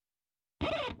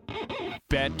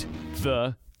Bet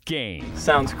the Game.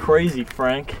 Sounds crazy,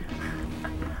 Frank.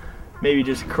 Maybe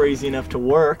just crazy enough to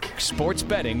work. Sports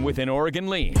betting with an Oregon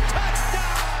lean.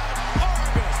 Touchdown,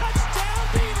 Oregon! Touchdown,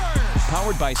 Beavers!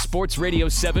 Powered by Sports Radio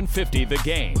 750 The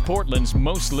Game, Portland's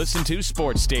most listened to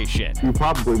sports station. You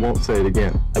probably won't say it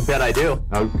again. I bet I do.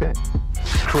 Okay.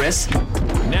 Chris?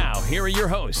 Now, here are your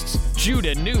hosts,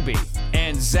 Judah Newby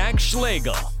and Zach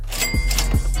Schlegel.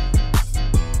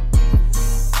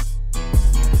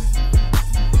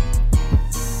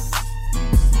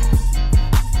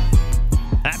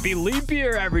 Happy leap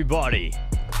year, everybody!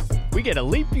 We get a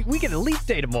leap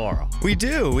day tomorrow. We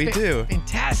do.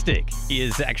 Fantastic. He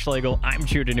is Zach Schlegel. I'm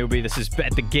Judah Newby. This is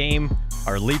Bet the Game,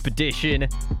 our leap edition.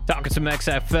 Talking some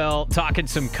XFL, talking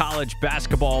some college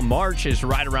basketball. March is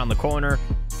right around the corner.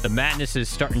 The madness is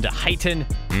starting to heighten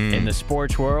in the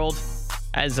sports world,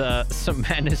 as some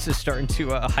madness is starting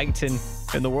to heighten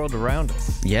in the world around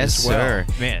us. Yes, as well. sir.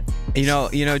 Man. You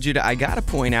know, Judah, I got to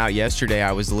point out yesterday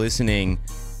I was listening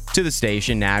to the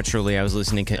station. Naturally, I was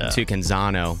listening to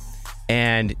Canzano.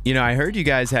 And, I heard you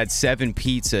guys had 7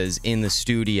 pizzas in the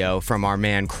studio from our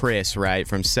man Chris, right?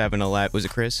 From 7-Eleven. Was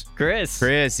it Chris?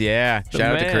 Chris, yeah. Shout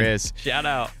out to Chris. Shout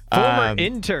out. Former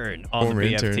intern on the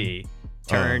BFT.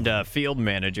 Intern. Turned field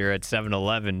manager at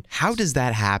 7-Eleven. How does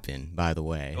that happen, by the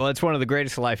way? Well, it's one of the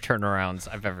greatest life turnarounds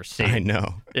I've ever seen. I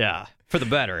know. Yeah, for the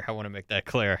better. I want to make that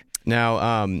clear.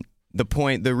 Now,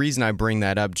 the reason I bring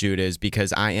that up, Judah, is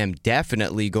because I am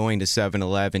definitely going to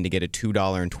 7-Eleven to get a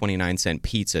 $2.29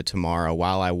 pizza tomorrow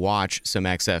while I watch some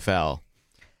XFL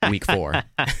Week 4.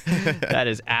 That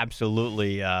is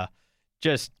absolutely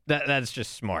that's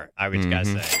just smart, I would gotta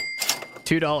say.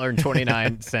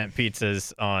 $2.29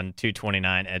 pizzas on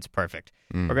 $2.29. It's perfect.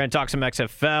 We're going to talk some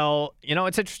XFL.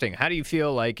 It's interesting. How do you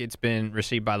feel like it's been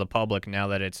received by the public now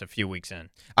that it's a few weeks in?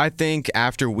 I think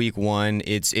after Week 1,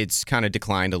 it's kind of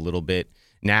declined a little bit.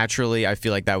 Naturally, I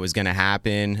feel like that was going to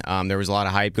happen. There was a lot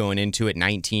of hype going into it.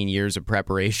 19 years of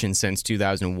preparation since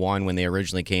 2001 when they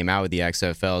originally came out with the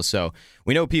XFL. So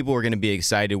we know people were going to be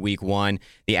excited Week 1.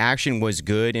 The action was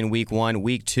good in Week 1.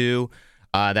 Week 2,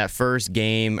 that first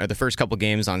game, or the first couple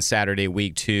games on Saturday,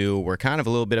 Week 2, were kind of a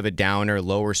little bit of a downer,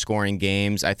 lower scoring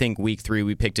games. I think Week 3,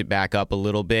 we picked it back up a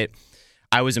little bit.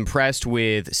 I was impressed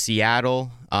with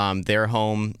Seattle, their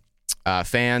home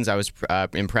fans. I was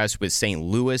impressed with St.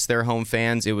 Louis, their home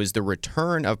fans. It was the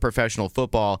return of professional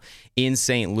football in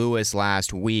St. Louis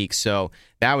last week, so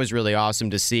that was really awesome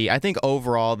to see. I think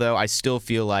overall, though, I still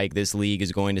feel like this league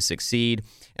is going to succeed,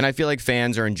 and I feel like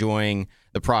fans are enjoying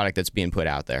the product that's being put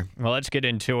out there. Well, let's get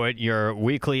into it. Your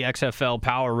weekly XFL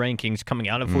power rankings coming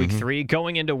out of Week 3,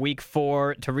 going into Week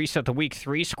 4 to reset the Week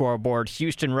 3 scoreboard.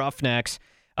 Houston Roughnecks,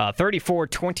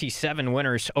 34-27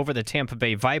 winners over the Tampa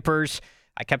Bay Vipers.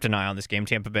 I kept an eye on this game.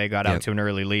 Tampa Bay got out to an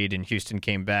early lead, and Houston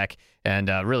came back and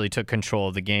really took control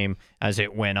of the game as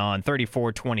it went on.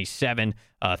 34-27,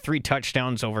 3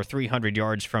 touchdowns, over 300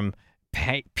 yards from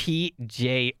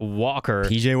P.J. Walker.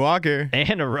 P.J. Walker.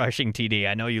 And a rushing TD.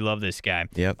 I know you love this guy.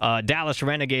 Yep. Dallas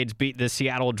Renegades beat the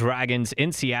Seattle Dragons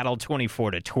in Seattle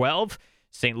 24-12.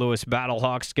 St. Louis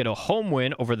Battlehawks get a home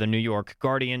win over the New York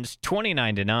Guardians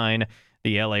 29-9.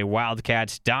 The L.A.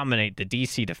 Wildcats dominate the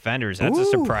D.C. Defenders. That's a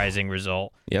surprising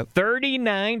result. Yep.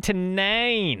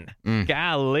 39-9.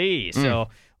 Golly. So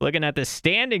looking at the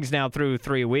standings now through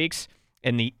 3 weeks.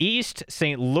 In the East,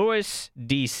 St. Louis,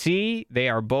 D.C., they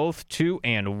are both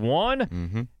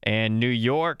 2-1. And New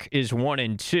York is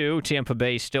 1-2. Tampa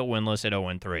Bay still winless at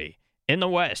 0-3. In the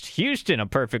West, Houston, a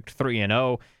perfect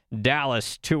 3-0.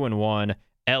 Dallas, 2-1.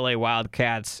 L.A.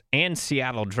 Wildcats and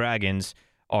Seattle Dragons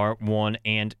are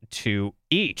 1-2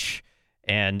 each.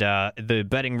 And the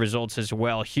betting results as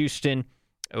well. Houston,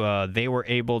 they were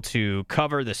able to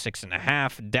cover the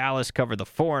 6.5. Dallas covered the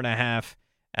 4.5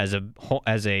 as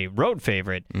a road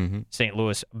favorite. St.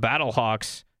 Louis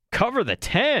Battlehawks cover the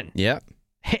 10. Yep.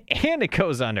 And it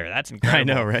goes under. That's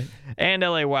incredible. I know, right? And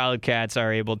LA Wildcats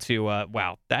are able to,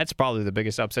 that's probably the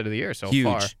biggest upset of the year so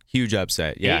far. Huge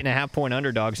upset, yeah. 8.5-point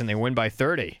underdogs, and they win by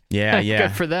 30. Yeah.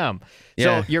 Good for them.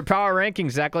 Yeah. So your power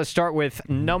rankings, Zach, let's start with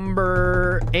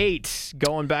number 8,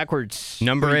 going backwards.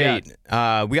 Number 8,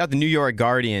 we got the New York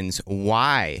Guardians.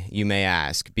 Why, you may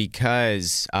ask?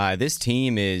 Because this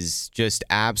team is just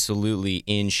absolutely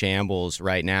in shambles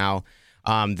right now.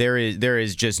 There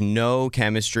is just no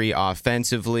chemistry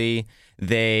offensively.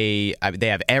 They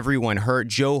have everyone hurt.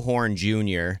 Joe Horn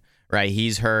Jr., right?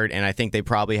 He's hurt, and I think they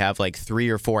probably have like 3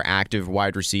 or 4 active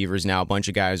wide receivers now. A bunch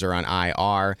of guys are on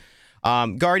IR.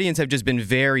 Guardians have just been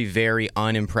very, very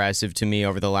unimpressive to me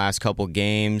over the last couple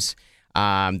games.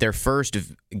 Their first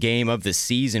game of the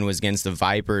season was against the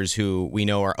Vipers, who we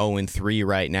know are 0-3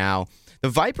 right now. the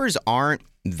Vipers aren't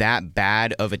that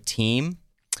bad of a team.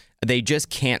 They just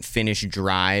can't finish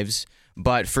drives.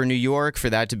 But for New York, for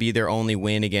that to be their only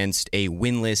win against a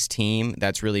winless team,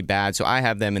 that's really bad. So I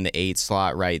have them in the 8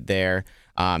 slot right there.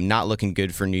 Not looking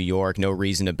good for New York. No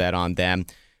reason to bet on them.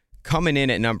 Coming in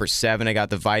at number 7, I got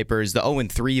the Vipers, the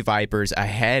 0-3 Vipers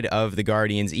ahead of the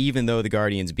Guardians, even though the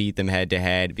Guardians beat them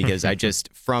head-to-head, because I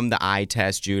just, from the eye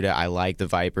test, Judah, I like the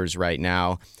Vipers right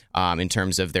now in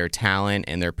terms of their talent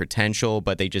and their potential,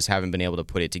 but they just haven't been able to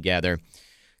put it together.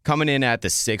 Coming in at the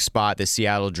 6th spot, the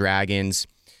Seattle Dragons.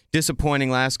 Disappointing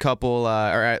last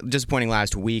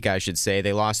week, I should say.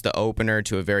 They lost the opener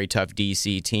to a very tough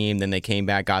DC team. Then they came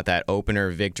back, got that opener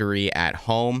victory at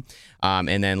home.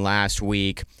 And then last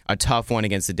week, a tough one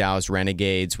against the Dallas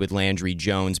Renegades with Landry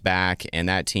Jones back. And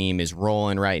that team is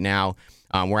rolling right now.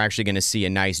 We're actually going to see a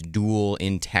nice duel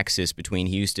in Texas between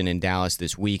Houston and Dallas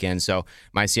this weekend. So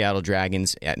my Seattle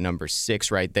Dragons at number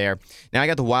 6 right there. Now I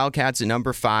got the Wildcats at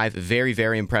number 5. Very,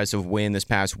 very impressive win this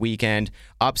past weekend.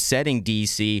 Upsetting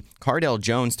DC. Cardell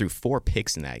Jones threw 4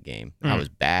 picks in that game. That was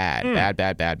bad.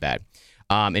 Bad.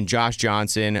 And Josh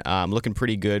Johnson looking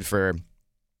pretty good for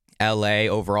LA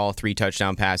overall. 3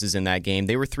 touchdown passes in that game.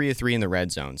 They were 3 of 3 in the red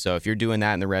zone. So if you're doing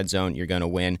that in the red zone, you're going to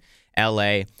win.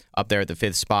 LA up there at the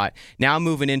 5th spot. Now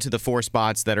moving into the 4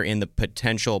 spots that are in the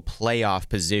potential playoff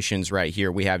positions right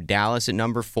here. We have Dallas at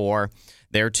number 4.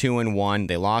 They're 2-1.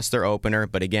 They lost their opener,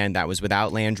 but again, that was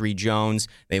without Landry Jones.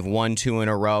 They've won 2 in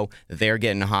a row. They're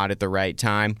getting hot at the right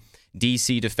time.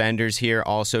 DC Defenders here,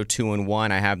 also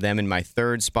 2-1. I have them in my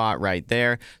 3rd spot right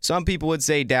there. Some people would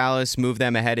say Dallas, move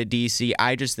them ahead of DC.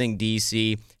 I just think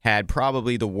DC had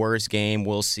probably the worst game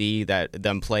we'll see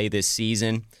them play this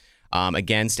season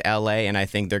against LA, and I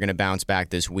think they're going to bounce back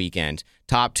this weekend.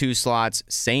 Top 2 slots,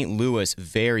 St. Louis,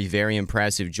 very, very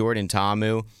impressive. Jordan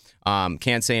Ta'amu,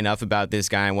 can't say enough about this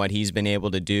guy and what he's been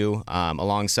able to do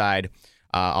alongside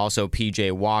also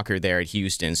P.J. Walker there at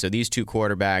Houston. So these 2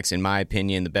 quarterbacks, in my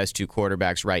opinion, the best 2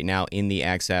 quarterbacks right now in the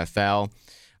XFL.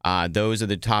 Those are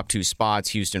the top 2 spots.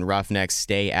 Houston Roughnecks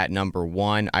stay at number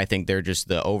 1. I think they're just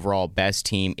the overall best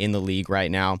team in the league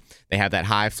right now. They have that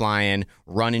high-flying,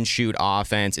 run-and-shoot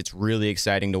offense. It's really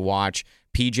exciting to watch.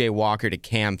 P.J. Walker to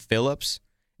Cam Phillips.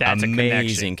 That's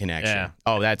amazing connection. Yeah.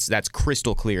 Oh, that's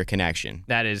crystal clear connection.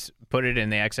 That is, put it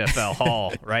in the XFL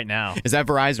Hall right now. Is that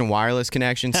Verizon wireless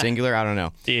connection? Singular? I don't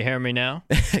know. Do you hear me now?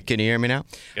 Can you hear me now?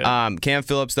 Good. Cam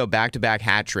Phillips, though, back-to-back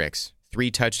hat tricks. 3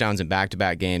 touchdowns in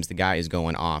back-to-back games. The guy is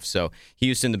going off. So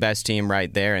Houston, the best team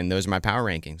right there, and those are my power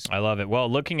rankings. I love it. Well,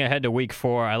 looking ahead to week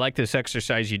 4, I like this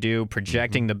exercise you do,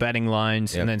 projecting the betting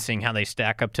lines and then seeing how they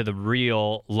stack up to the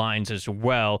real lines as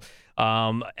well.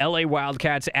 LA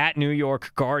Wildcats at New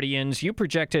York Guardians. You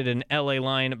projected an LA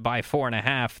line by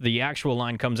 4.5. The actual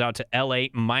line comes out to LA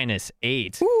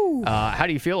 -8. How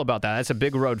do you feel about that? That's a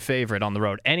big road favorite on the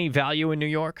road. Any value in New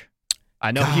York?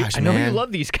 I know you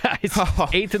love these guys.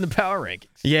 8th in the power rankings.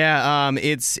 Yeah,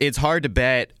 it's hard to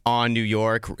bet on New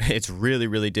York. It's really,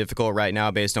 really difficult right now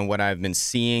based on what I've been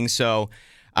seeing. So,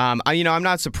 I'm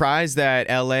not surprised that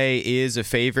LA is a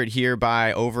favorite here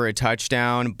by over a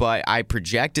touchdown, but I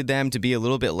projected them to be a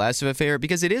little bit less of a favorite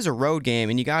because it is a road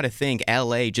game, and you got to think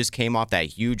LA just came off that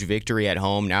huge victory at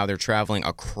home. Now they're traveling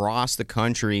across the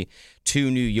country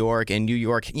to New York, and New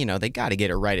York, they got to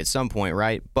get it right at some point,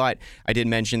 right? But I did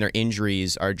mention their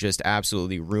injuries are just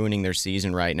absolutely ruining their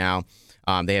season right now.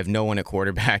 They have no one at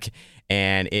quarterback,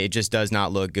 and it just does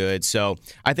not look good. So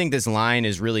I think this line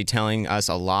is really telling us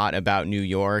a lot about New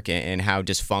York and how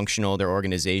dysfunctional their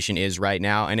organization is right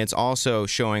now. And it's also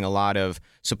showing a lot of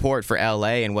support for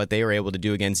LA and what they were able to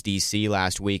do against DC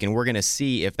last week. And we're going to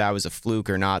see if that was a fluke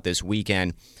or not this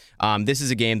weekend. This is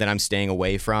a game that I'm staying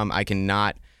away from. I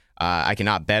cannot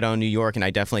bet on New York, and I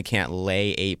definitely can't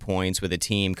lay 8 points with a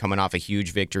team coming off a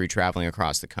huge victory traveling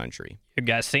across the country. You've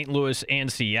got St. Louis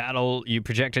and Seattle. You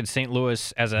projected St.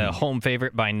 Louis as a home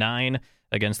favorite by 9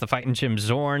 against the Fighting Jim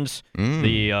Zorns.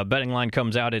 The betting line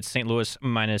comes out at St. Louis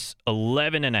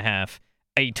 -11.5,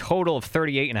 a total of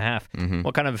 38.5.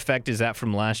 What kind of effect is that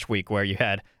from last week where you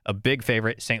had a big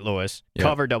favorite, St. Louis,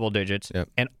 cover double digits,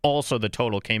 and also the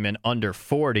total came in under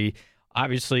 40?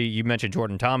 Obviously, you mentioned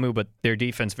Jordan Ta'amu, but their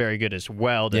defense very good as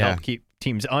well to help keep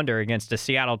teams under against a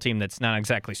Seattle team that's not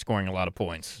exactly scoring a lot of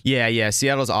points. Yeah.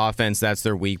 Seattle's offense, that's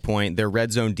their weak point. Their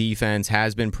red zone defense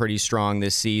has been pretty strong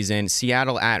this season.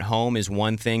 Seattle at home is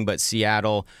one thing, but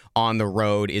Seattle on the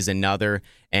road is another.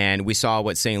 And we saw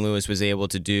what St. Louis was able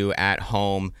to do at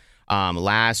home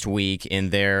last week in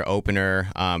their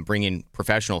opener, bringing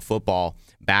professional football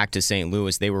back to St.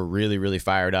 Louis. They were really, really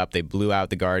fired up. They blew out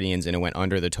the Guardians, and it went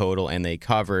under the total, and they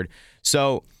covered.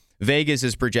 So Vegas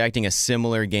is projecting a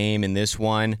similar game in this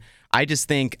one. I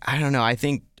think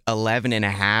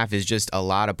 11.5 is just a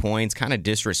lot of points, kind of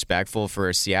disrespectful for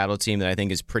a Seattle team that I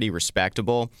think is pretty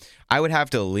respectable. I would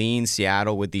have to lean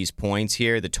Seattle with these points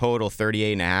here. The total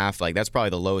 38.5, that's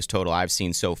probably the lowest total I've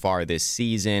seen so far this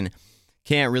season.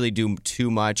 Can't really do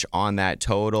too much on that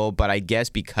total, but I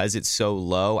guess because it's so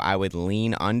low, I would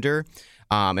lean under.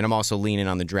 And I'm also leaning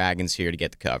on the Dragons here to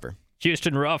get the cover.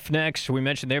 Houston Roughnecks, we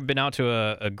mentioned they've been out to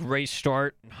a great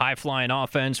start, high-flying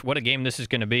offense. What a game this is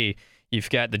going to be. You've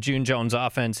got the June Jones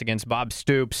offense against Bob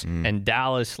Stoops and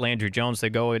Dallas, Landry Jones.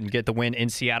 They go and get the win in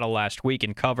Seattle last week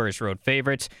and cover as road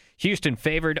favorites. Houston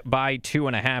favored by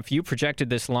 2.5. You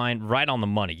projected this line right on the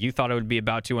money. You thought it would be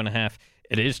about 2.5.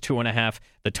 It is 2.5.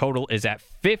 The total is at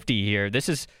 50 here. This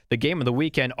is the game of the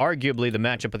weekend, arguably the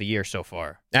matchup of the year so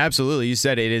far. Absolutely. You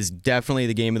said it is definitely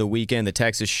the game of the weekend, the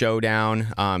Texas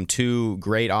Showdown. Two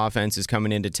great offenses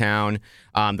coming into town.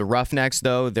 The Roughnecks,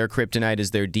 though, their kryptonite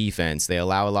is their defense. They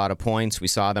allow a lot of points. We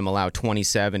saw them allow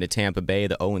 27 to Tampa Bay,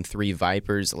 the 0-3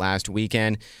 Vipers last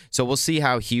weekend. So we'll see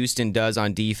how Houston does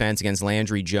on defense against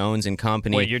Landry Jones and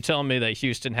company. Wait, you're telling me that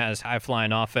Houston has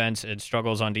high-flying offense and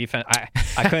struggles on defense?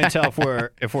 I couldn't tell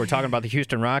if we're talking about the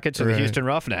Houston Rockets or the Houston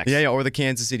Roughnecks. Yeah, or the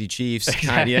Kansas City Chiefs.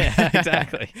 Yeah,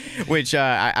 exactly. Which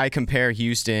I compare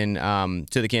Houston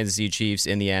to the Kansas City Chiefs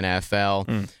in the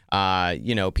NFL.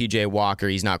 PJ Walker,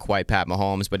 he's not quite Pat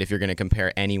Mahomes, but if you're going to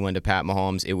compare anyone to Pat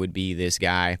Mahomes, it would be this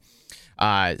guy.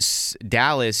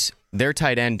 Dallas, their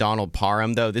tight end, Donald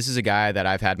Parham, though, this is a guy that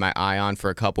I've had my eye on for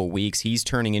a couple weeks. He's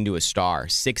turning into a star,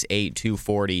 6'8",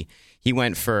 240. He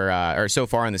went for, so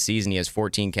far in the season, he has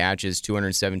 14 catches,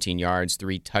 217 yards,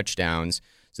 3 touchdowns.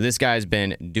 So this guy's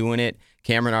been doing it.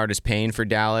 Cameron Artis-Payne for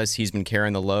Dallas. He's been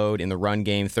carrying the load in the run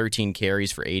game, 13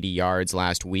 carries for 80 yards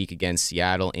last week against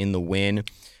Seattle in the win.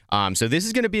 So this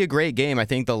is going to be a great game. I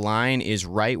think the line is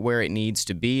right where it needs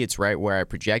to be. It's right where I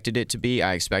projected it to be.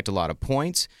 I expect a lot of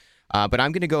points. But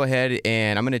I'm going to go ahead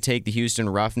and I'm going to take the Houston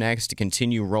Roughnecks to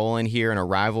continue rolling here in a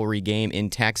rivalry game in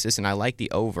Texas, and I like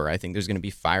the over. I think there's going to be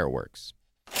fireworks.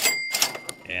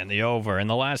 And the over. In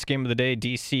the last game of the day,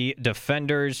 DC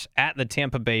Defenders at the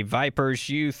Tampa Bay Vipers.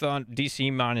 You thought DC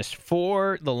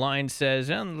 -4. The line says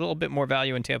a little bit more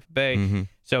value in Tampa Bay.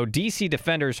 So DC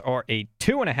Defenders are a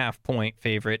 2.5-point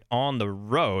favorite on the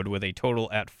road with a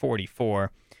total at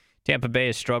 44. Tampa Bay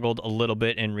has struggled a little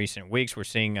bit in recent weeks. We're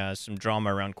seeing some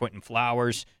drama around Quentin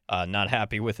Flowers. Not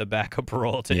happy with the backup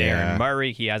role to Aaron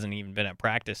Murray. He hasn't even been at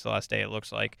practice the last day, it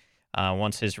looks like,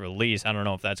 once his release. I don't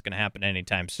know if that's going to happen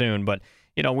anytime soon. But,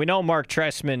 we know Mark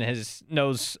Trestman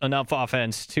knows enough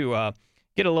offense to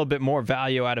get a little bit more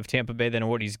value out of Tampa Bay than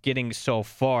what he's getting so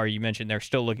far. You mentioned they're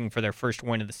still looking for their first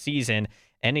win of the season.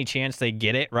 Any chance they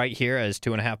get it right here as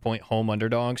 2.5-point home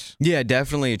underdogs? Yeah,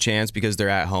 definitely a chance because they're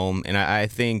at home. And I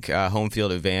think home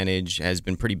field advantage has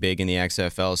been pretty big in the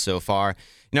XFL so far.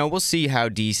 We'll see how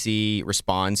DC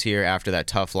responds here after that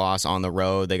tough loss on the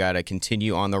road. They got to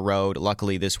continue on the road.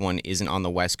 Luckily, this one isn't on the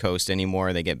West Coast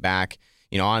anymore. They get back,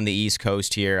 on the East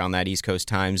Coast here, on that East Coast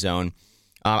time zone.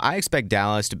 I expect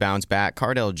Dallas to bounce back.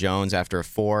 Cardell Jones, after a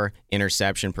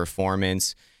 4-interception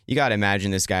performance, you got to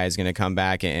imagine this guy is going to come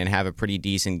back and have a pretty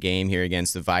decent game here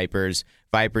against the Vipers.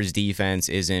 Vipers' defense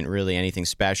isn't really anything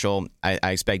special.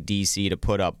 I expect DC to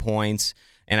put up points,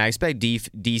 and I expect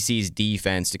DC's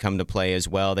defense to come to play as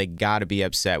well. They got to be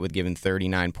upset with giving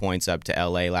 39 points up to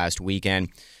LA last weekend.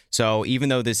 So even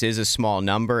though this is a small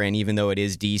number, and even though it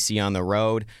is DC on the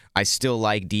road, I still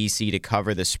like DC to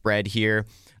cover the spread here.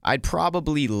 I'd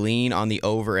probably lean on the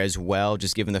over as well,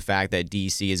 just given the fact that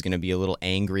DC is going to be a little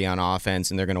angry on offense,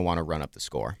 and they're going to want to run up the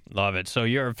score. Love it. So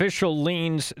your official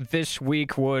leans this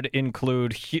week would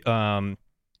include you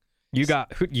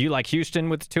like Houston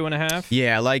with 2.5?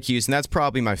 Yeah, I like Houston. That's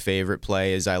probably my favorite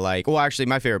play.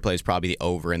 My favorite play is probably the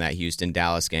over in that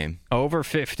Houston-Dallas game. Over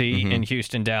 50 in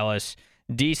Houston-Dallas.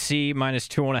 DC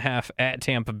 -2.5 at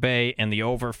Tampa Bay, and the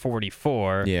over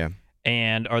 44. Yeah.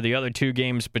 And are the other two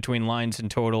games between lines and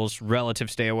totals relative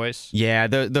stayaways? Yeah,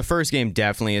 the first game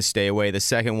definitely is stay away. The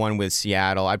second one with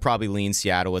Seattle, I'd probably lean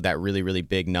Seattle with that really, really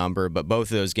big number, but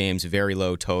both of those games very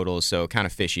low totals, so kind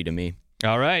of fishy to me.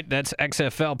 All right, that's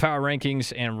XFL Power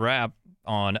Rankings and wrap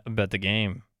on Bet the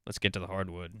Game. Let's get to the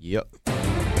hardwood. Yep.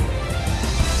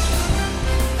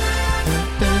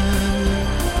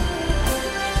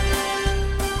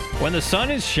 When the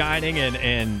sun is shining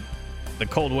and the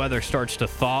cold weather starts to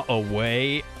thaw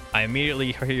away, I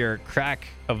immediately hear crack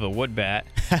of a wood bat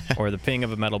or the ping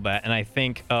of a metal bat, and I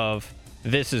think of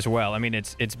this as well. I mean,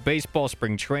 it's baseball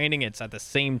spring training. It's at the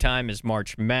same time as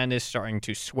March Madness starting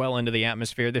to swell into the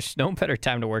atmosphere. There's no better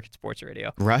time to work at sports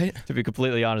radio. Right? To be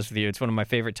completely honest with you, it's one of my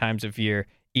favorite times of year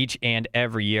each and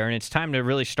every year. And it's time to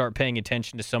really start paying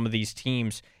attention to some of these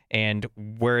teams and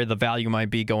where the value might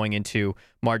be going into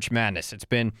March Madness. It's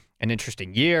been an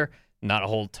interesting year. Not a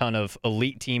whole ton of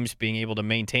elite teams being able to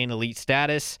maintain elite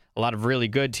status. A lot of really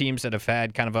good teams that have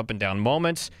had kind of up and down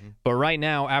moments. But right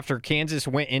now, after Kansas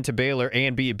went into Baylor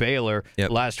and beat Baylor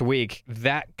last week,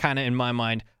 that kind of, in my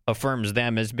mind, affirms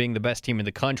them as being the best team in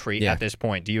the country at this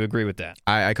point. Do you agree with that?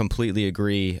 I completely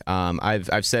agree.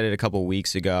 I've said it a couple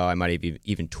weeks ago. I might have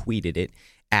even tweeted it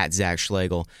at Zach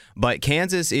Schlegel. But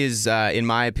Kansas is, in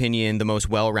my opinion, the most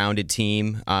well-rounded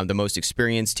team, the most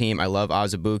experienced team. I love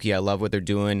Azubuike. I love what they're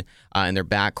doing in their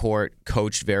backcourt,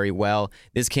 coached very well.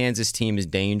 This Kansas team is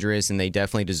dangerous, and they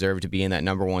definitely deserve to be in that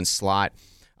number one slot.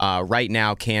 Right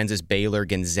now, Kansas, Baylor,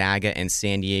 Gonzaga, and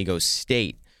San Diego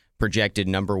State projected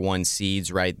number one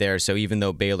seeds right there. So even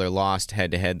though Baylor lost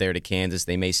head-to-head there to Kansas,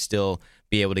 they may still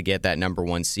be able to get that number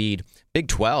one seed. Big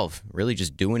 12 really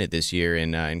just doing it this year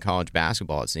in college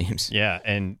basketball, it seems. Yeah,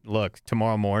 and look,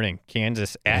 tomorrow morning,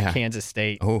 Kansas at Kansas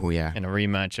State. Oh, yeah. In a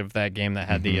rematch of that game that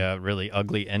had the really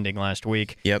ugly ending last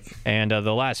week. Yep. And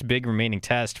the last big remaining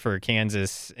test for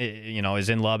Kansas, is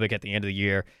in Lubbock at the end of the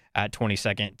year at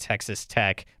 22nd Texas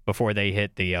Tech before they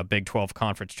hit the Big 12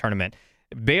 conference tournament.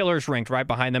 Baylor's ranked right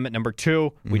behind them at number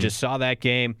 2. We just saw that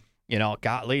game.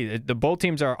 Golly, the both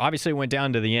teams are obviously went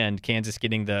down to the end, Kansas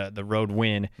getting the road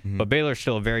win, but Baylor's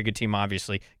still a very good team,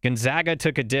 obviously. Gonzaga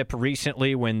took a dip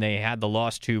recently when they had the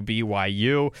loss to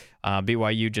BYU.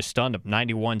 BYU just stunned them,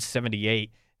 91-78.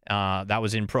 That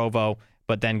was in Provo,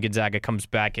 but then Gonzaga comes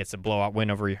back, gets a blowout win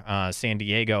over San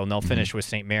Diego, and they'll finish with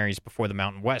St. Mary's before the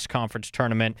Mountain West Conference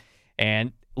Tournament.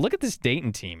 And look at this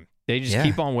Dayton team. They just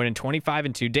keep on winning,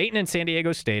 25-2. Dayton and San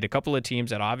Diego State, a couple of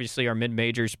teams that obviously are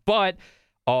mid-majors, but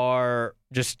are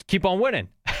just keep on winning.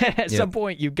 At some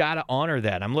point, you've got to honor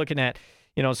that. I'm looking at,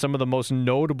 some of the most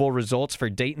notable results for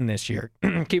Dayton this year.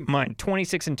 Keep in mind,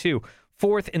 26-2,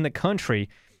 4th in the country.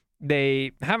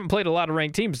 They haven't played a lot of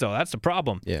ranked teams, though. That's the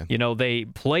problem. Yeah. They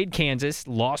played Kansas,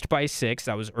 lost by 6.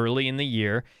 That was early in the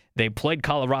year. They played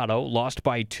Colorado, lost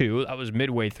by 2. That was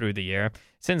midway through the year.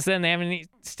 Since then, they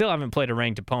still haven't played a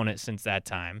ranked opponent since that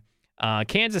time.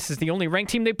 Kansas is the only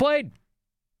ranked team they played,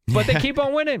 but they keep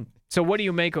on winning. So what do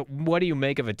you make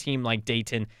of a team like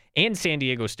Dayton, and San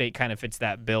Diego State kind of fits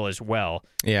that bill as well?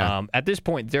 Yeah. At this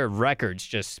point, their records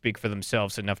just speak for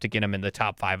themselves enough to get them in the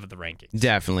top 5 of the rankings.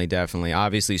 Definitely.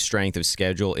 Obviously, strength of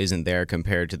schedule isn't there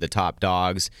compared to the top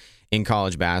dogs in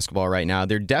college basketball right now.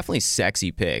 They're definitely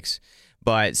sexy picks.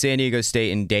 But San Diego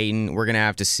State and Dayton, we're going to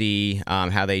have to see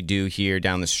how they do here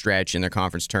down the stretch in their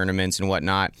conference tournaments and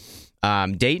whatnot.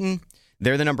 Dayton,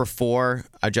 they're the number 4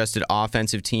 adjusted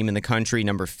offensive team in the country,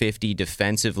 number 50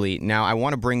 defensively. Now, I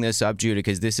want to bring this up, Judah,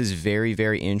 because this is very,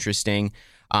 very interesting.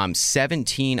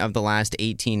 17 of the last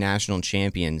 18 national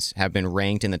champions have been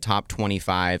ranked in the top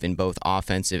 25 in both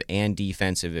offensive and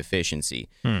defensive efficiency.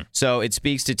 So it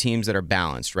speaks to teams that are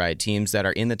balanced, right? Teams that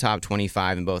are in the top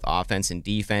 25 in both offense and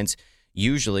defense.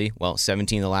 Usually,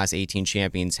 17 of the last 18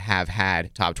 champions have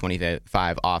had top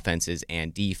 25 offenses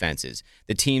and defenses.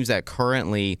 The teams that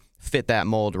currently fit that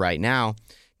mold right now,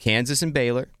 Kansas and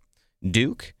Baylor,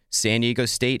 Duke, San Diego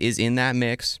State is in that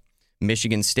mix,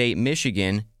 Michigan State,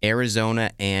 Michigan,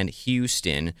 Arizona, and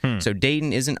Houston. So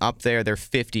Dayton isn't up there. They're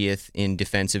 50th in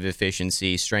defensive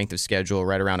efficiency, strength of schedule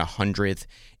right around 100th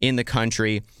in the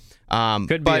country.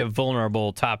 Could be a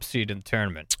vulnerable top seed in the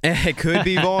tournament. It could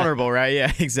be vulnerable, right?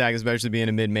 Yeah, exactly, especially being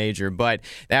a mid-major. But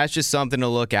that's just something to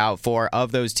look out for.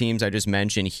 Of those teams I just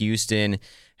mentioned, Houston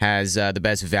has the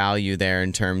best value there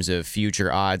in terms of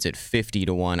future odds at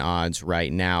 50-1 odds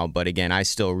right now. But again, I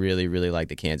still really, really like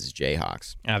the Kansas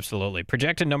Jayhawks. Absolutely.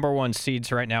 Projected number 1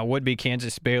 seeds right now would be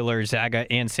Kansas, Baylor,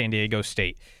 Zaga, and San Diego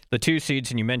State. The 2 seeds,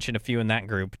 and you mentioned a few in that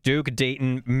group, Duke,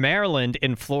 Dayton, Maryland,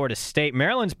 and Florida State.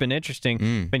 Maryland's been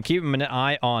interesting. Been keeping an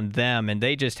eye on them, and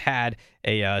they just had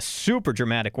a super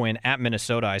dramatic win at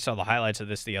Minnesota. I saw the highlights of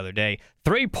this the other day.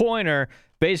 3-pointer,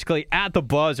 basically at the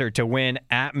buzzer to win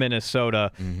at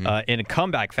Minnesota in a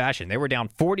comeback fashion. They were down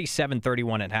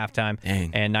 47-31 at halftime,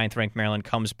 and 9th-ranked Maryland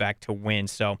comes back to win.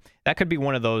 So that could be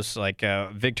one of those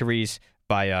victories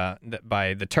by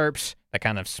the Terps that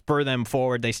kind of spur them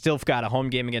forward. They still got a home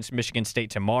game against Michigan State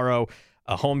tomorrow,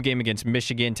 a home game against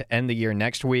Michigan to end the year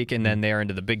next week, and then they're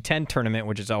into the Big Ten tournament,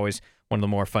 which is always one of the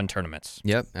more fun tournaments.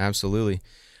 Yep, absolutely.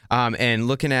 And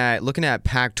looking at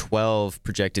Pac-12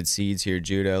 projected seeds here,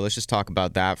 Judah, let's just talk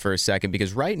about that for a second,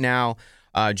 because right now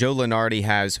Joe Lunardi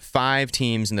has 5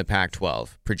 teams in the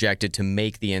Pac-12 projected to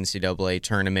make the NCAA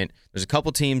tournament. There's a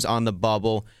couple teams on the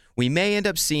bubble. We may end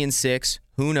up seeing 6.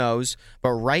 Who knows?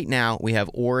 But right now, we have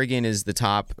Oregon as the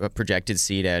top projected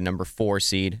seed at number 4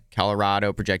 seed.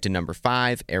 Colorado projected number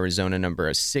 5. Arizona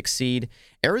number 6 seed.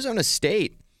 Arizona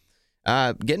State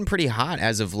getting pretty hot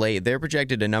as of late. They're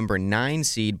projected a number 9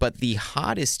 seed. But the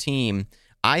hottest team,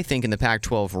 I think, in the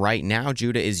Pac-12 right now,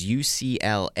 Judah, is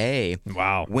UCLA.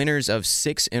 Wow. Winners of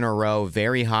 6 in a row.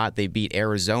 Very hot. They beat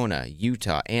Arizona,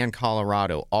 Utah, and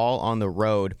Colorado all on the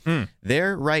road.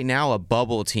 They're right now a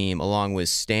bubble team along with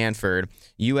Stanford.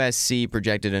 USC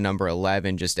projected a number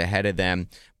 11 just ahead of them.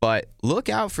 But look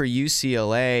out for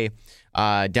UCLA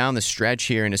down the stretch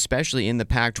here, and especially in the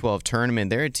Pac-12 tournament.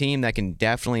 They're a team that can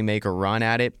definitely make a run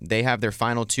at it. They have their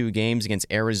final 2 games against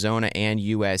Arizona and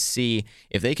USC.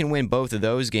 If they can win both of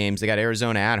those games, they got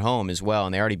Arizona at home as well,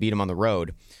 and they already beat them on the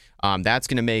road. That's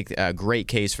going to make a great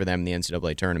case for them in the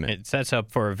NCAA tournament. It sets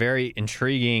up for a very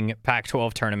intriguing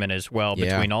Pac-12 tournament as well,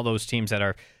 between all those teams that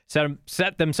are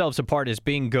set themselves apart as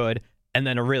being good, and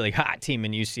then a really hot team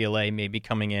in UCLA maybe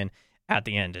coming in at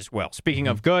the end as well. Speaking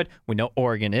of good, we know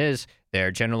Oregon is.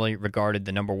 They're generally regarded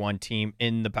the number 1 team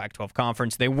in the Pac-12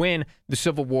 conference. They win the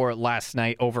Civil War last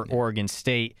night over Oregon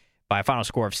State by a final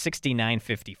score of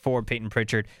 69-54. Peyton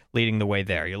Pritchard leading the way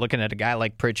there. You're looking at a guy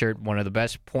like Pritchard, one of the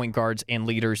best point guards and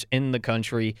leaders in the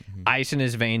country, ice in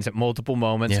his veins at multiple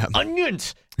moments.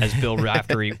 Onions, as Bill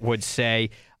Raftery would say.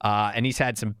 And he's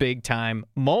had some big-time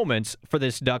moments for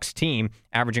this Ducks team,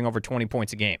 averaging over 20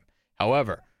 points a game.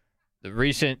 However, the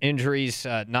recent injuries,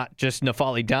 not just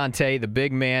N'Faly Dante, the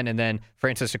big man, and then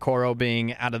Francis Okoro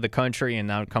being out of the country and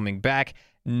now coming back.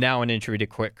 Now an injury to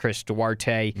Chris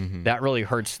Duarte. That really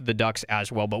hurts the Ducks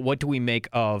as well. But what do we make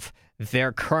of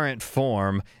their current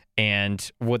form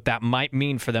and what that might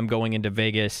mean for them going into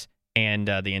Vegas and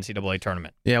the NCAA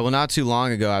tournament? Yeah, well, not too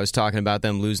long ago, I was talking about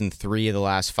them losing 3 of the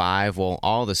last 5. Well,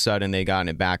 all of a sudden, they gotten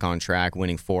it back on track,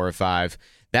 winning 4 or 5.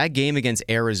 That game against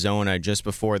Arizona just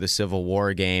before the Civil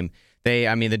War game,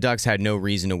 the Ducks had no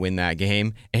reason to win that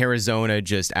game. Arizona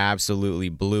just absolutely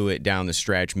blew it down the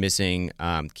stretch, missing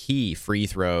key free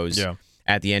throws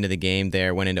at the end of the game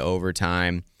there, went into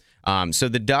overtime. So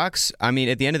the Ducks, at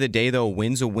the end of the day, though,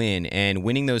 win's a win, and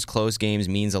winning those close games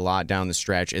means a lot down the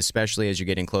stretch, especially as you're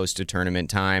getting close to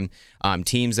tournament time.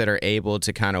 Teams that are able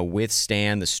to kind of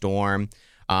withstand the storm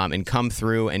and come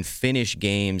through and finish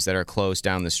games that are close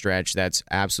down the stretch, that's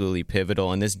absolutely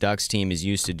pivotal. And this Ducks team is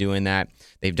used to doing that.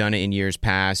 They've done it in years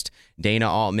past.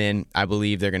 Dana Altman, I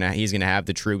believe he's gonna have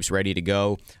the troops ready to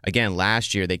go. Again,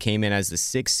 last year they came in as the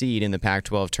 6th seed in the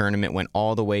Pac-12 tournament, went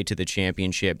all the way to the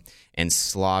championship, and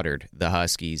slaughtered the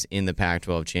Huskies in the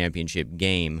Pac-12 championship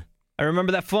game. I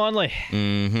remember that fondly.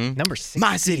 Mm-hmm. Number 6.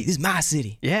 My city. This is my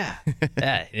city. Yeah.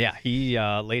 yeah. He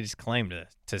laid his claim to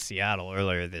Seattle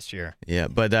earlier this year. Yeah,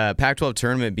 but the Pac-12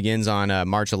 tournament begins on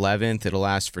March 11th. It'll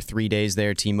last for 3 days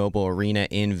there, T-Mobile Arena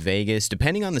in Vegas.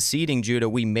 Depending on the seeding, Judah,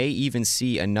 we may even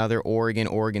see another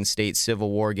Oregon State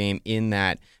Civil War game in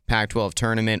that Pac-12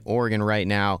 tournament. Oregon right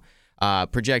now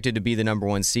projected to be the number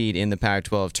 1 seed in the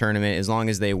Pac-12 tournament. As long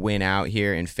as they win out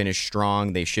here and finish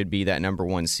strong, they should be that number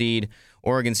 1 seed.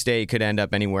 Oregon State could end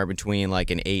up anywhere between like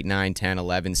an 8, 9, 10,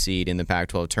 11 seed in the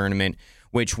Pac-12 tournament,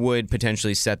 which would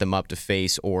potentially set them up to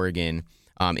face Oregon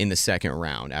in the second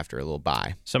round after a little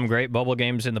bye. Some great bubble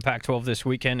games in the Pac-12 this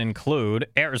weekend include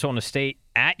Arizona State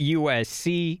at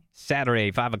USC Saturday,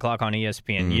 5 o'clock on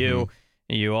ESPNU.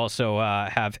 You also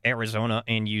have Arizona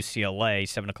and UCLA,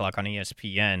 7 o'clock on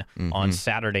ESPN on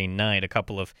Saturday night. A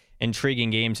couple of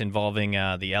intriguing games involving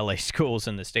the LA schools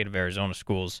and the state of Arizona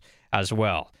schools as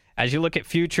well. As you look at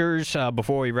futures,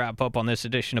 before we wrap up on this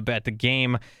edition of Bet the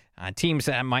Game, teams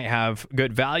that might have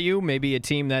good value, maybe a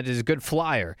team that is a good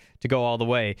flyer to go all the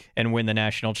way and win the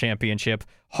national championship.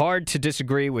 Hard to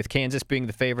disagree with Kansas being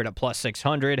the favorite at plus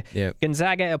 600. Yep.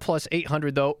 Gonzaga at plus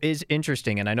 800, though, is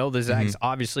interesting. And I know the Zags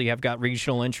obviously have got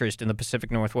regional interest in the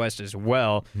Pacific Northwest as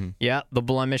well. Yeah, the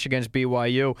blemish against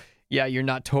BYU. Yeah, you're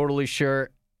not totally sure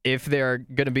if they're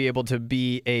going to be able to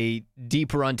be a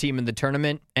deep run team in the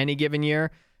tournament any given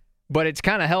year. But it's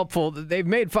kind of helpful. They've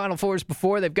made Final Fours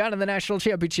before. They've gotten in the national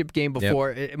championship game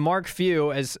before. Yep. Mark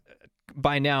Few has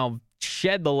by now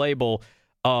shed the label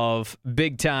of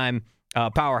big-time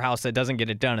powerhouse that doesn't get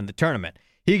it done in the tournament.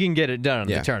 He can get it done in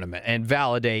the tournament and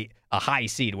validate a high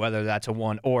seed, whether that's a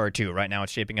 1 or a 2. Right now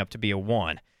it's shaping up to be a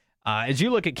 1. As you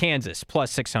look at Kansas,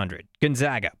 plus 600.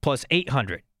 Gonzaga, plus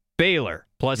 800. Baylor,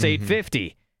 plus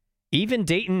 850. Even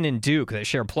Dayton and Duke that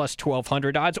share plus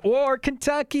 1,200 odds, or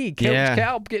Kentucky, Coach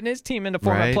Calp getting his team into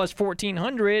form at plus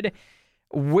 1,400.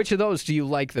 Which of those do you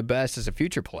like the best as a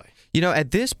future play?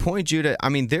 At this point, Judah, I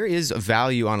mean, there is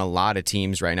value on a lot of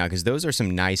teams right now because those are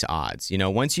some nice odds.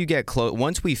 Once you get close,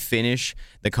 once we finish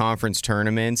the conference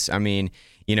tournaments, I mean,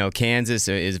 Kansas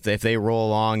is if they roll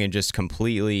along and just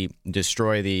completely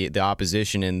destroy the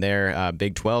opposition in their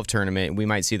Big 12 tournament, we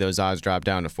might see those odds drop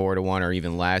down to 4-1 or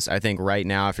even less. I think right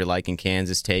now, if you're liking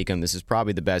Kansas, take them. This is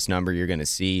probably the best number you're going to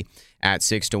see at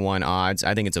 6-1 odds.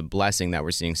 I think it's a blessing that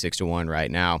we're seeing 6-1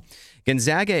 right now.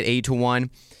 Gonzaga at 8-1.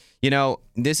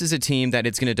 This is a team that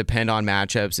it's going to depend on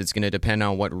matchups. It's going to depend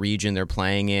on what region they're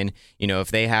playing in. If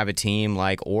they have a team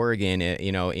like Oregon,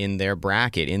 in their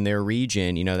bracket, in their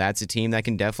region, that's a team that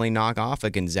can definitely knock off a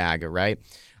Gonzaga, right?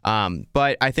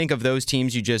 But I think of those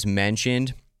teams you just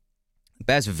mentioned,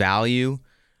 best value,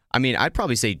 I mean, I'd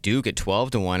probably say Duke at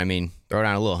 12-1. I mean, throw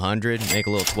down a little 100, make a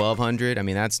little 1,200. I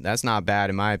mean, that's not bad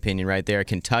in my opinion right there.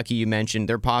 Kentucky, you mentioned,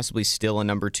 they're possibly still a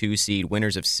number 2 seed,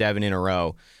 winners of 7 in a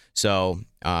row. So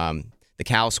the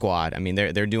Cal squad, I mean,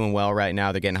 they're doing well right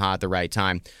now. They're getting hot at the right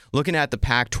time. Looking at the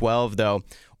Pac-12, though,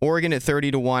 Oregon at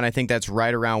 30-1, I think that's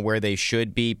right around where they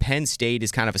should be. Penn State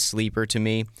is kind of a sleeper to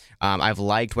me. I've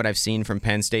liked what I've seen from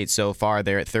Penn State so far.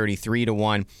 They're at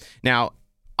 33-1. Now,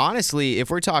 honestly, if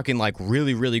we're talking like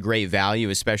really, really great value,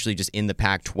 especially just in the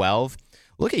Pac-12,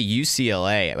 look at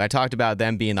UCLA. I talked about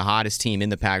them being the hottest team in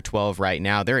the Pac-12 right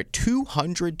now. They're at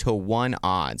 200-1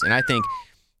 odds, and I think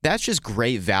that's just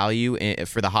great value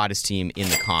for the hottest team in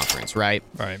the conference, right?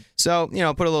 Right. So, put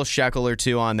a little shekel or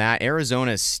two on that.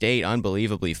 Arizona State,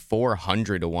 unbelievably,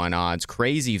 400-1 odds.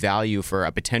 Crazy value for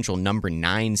a potential number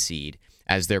 9 seed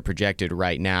as they're projected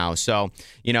right now. So,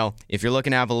 if you're looking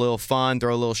to have a little fun,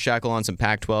 throw a little shekel on some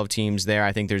Pac-12 teams there.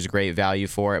 I think there's great value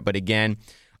for it. But again,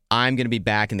 I'm going to be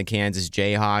back in the Kansas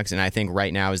Jayhawks, and I think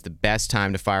right now is the best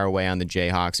time to fire away on the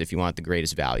Jayhawks if you want the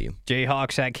greatest value.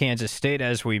 Jayhawks at Kansas State,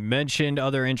 as we mentioned.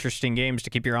 Other interesting games to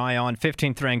keep your eye on.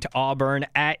 15th-ranked Auburn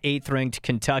at 8th-ranked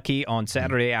Kentucky on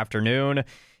Saturday afternoon.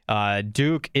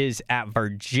 Duke is at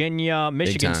Virginia.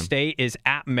 Michigan State is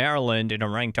at Maryland in a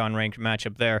ranked-on-ranked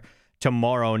matchup there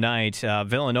tomorrow night.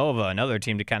 Villanova, another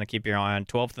team to kind of keep your eye on,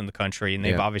 12th in the country, and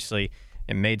they've obviously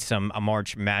made some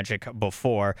March magic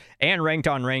before. And ranked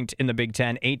in the Big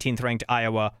Ten, 18th-ranked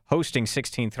Iowa hosting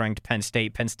 16th-ranked Penn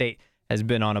State. Penn State has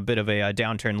been on a bit of a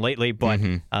downturn lately, but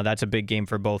that's a big game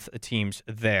for both teams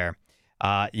there.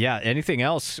 Anything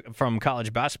else from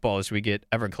college basketball as we get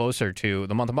ever closer to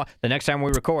the month of March? The next time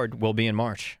we record will be in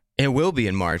March. It will be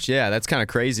in March. Yeah, that's kind of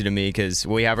crazy to me because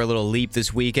we have our little leap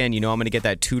this weekend. I'm going to get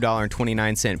that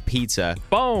 $2.29 pizza.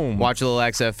 Boom! Watch a little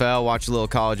XFL, watch a little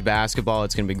college basketball.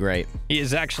 It's going to be great. He is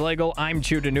Zach Schlegel. I'm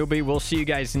Judah Newby. We'll see you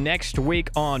guys next week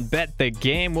on Bet the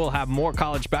Game. We'll have more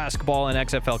college basketball and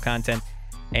XFL content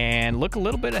and look a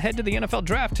little bit ahead to the NFL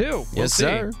draft, too. We'll see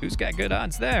sir. Who's got good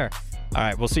odds there. All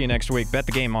right, we'll see you next week. Bet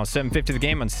the Game on 750 The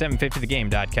Game on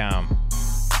 750thegame.com.